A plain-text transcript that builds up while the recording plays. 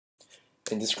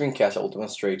In this screencast, I will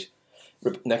demonstrate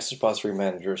Nexus Repository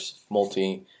Manager's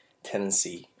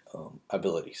multi-tenancy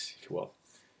abilities, if you will.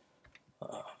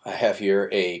 I have here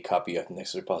a copy of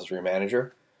Nexus Repository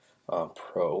Manager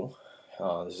Pro.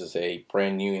 This is a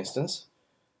brand new instance.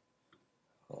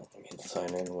 Let me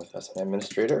sign in with as an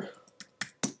administrator.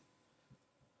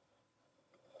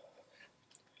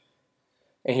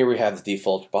 And here we have the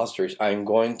default repositories. I'm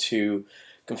going to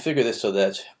configure this so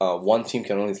that one team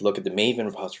can only look at the Maven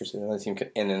repositories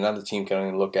and another team can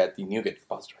only look at the NuGet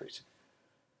repositories.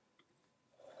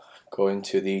 Go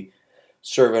into the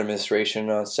server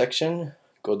administration section,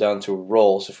 go down to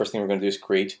roles. The first thing we're going to do is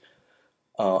create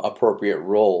appropriate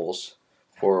roles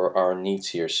for our needs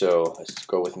here. So let's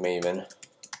go with Maven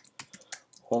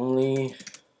only,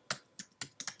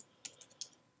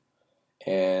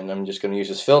 and I'm just going to use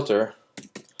this filter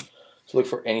to look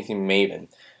for anything Maven.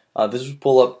 This will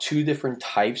pull up two different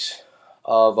types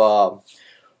of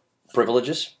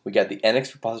privileges. We got the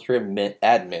NX repository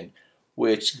admin,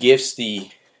 which gives the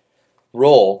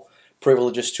role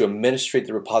privileges to administrate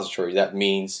the repository. That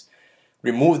means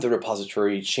remove the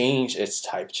repository, change its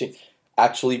type,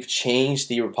 actually change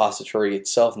the repository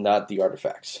itself, not the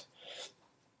artifacts.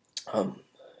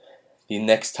 The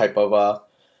next type of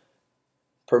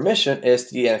permission is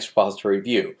the NX repository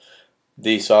view.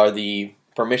 These are the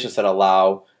permissions that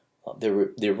allow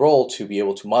the role to be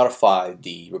able to modify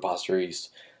the repository's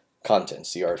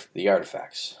contents, the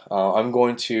artifacts. I'm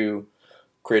going to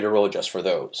create a role just for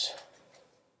those.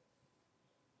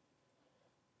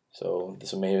 So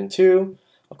this is Maven 2.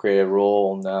 I'll create a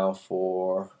role now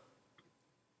for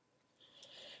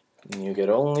NuGet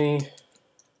only.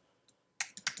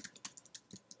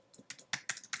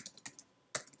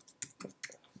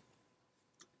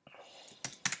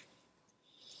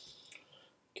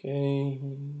 Okay,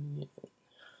 here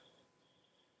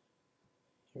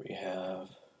we have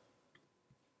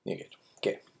NuGet.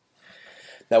 Okay,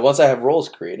 now once I have roles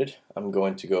created, I'm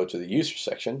going to go to the user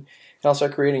section and I'll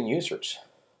start creating users.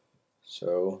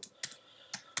 So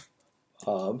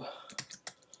Bob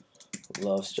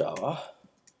loves Java.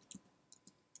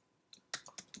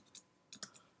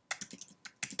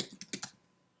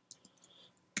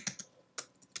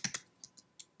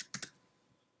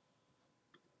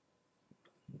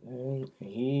 And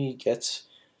he gets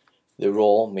the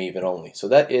role Maven only. So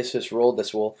that is his role.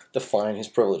 This will define his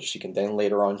privileges. He can then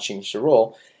later on change the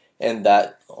role, and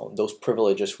that those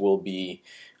privileges will be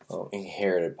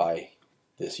inherited by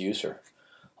this user.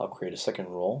 I'll create a second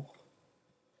role.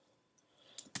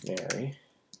 Mary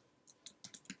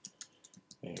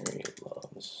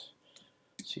loves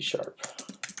C#.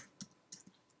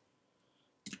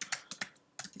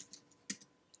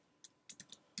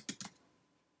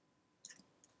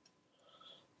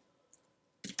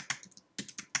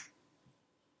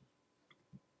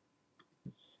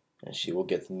 And she will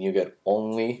get the NuGet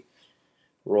only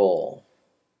role.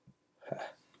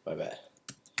 My bad.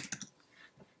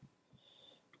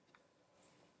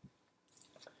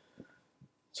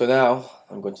 So now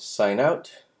I'm going to sign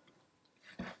out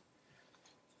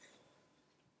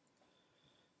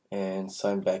and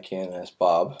sign back in as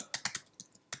Bob.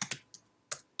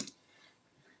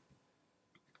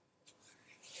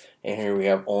 And here we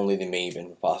have only the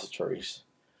Maven repositories.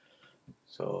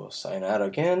 So sign out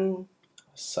again.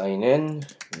 Sign in,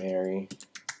 Mary,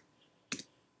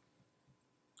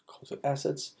 close to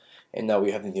assets, and now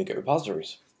we have the NuGet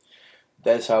repositories.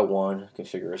 That is how one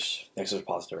configures Nexus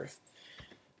repository.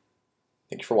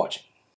 Thank you for watching.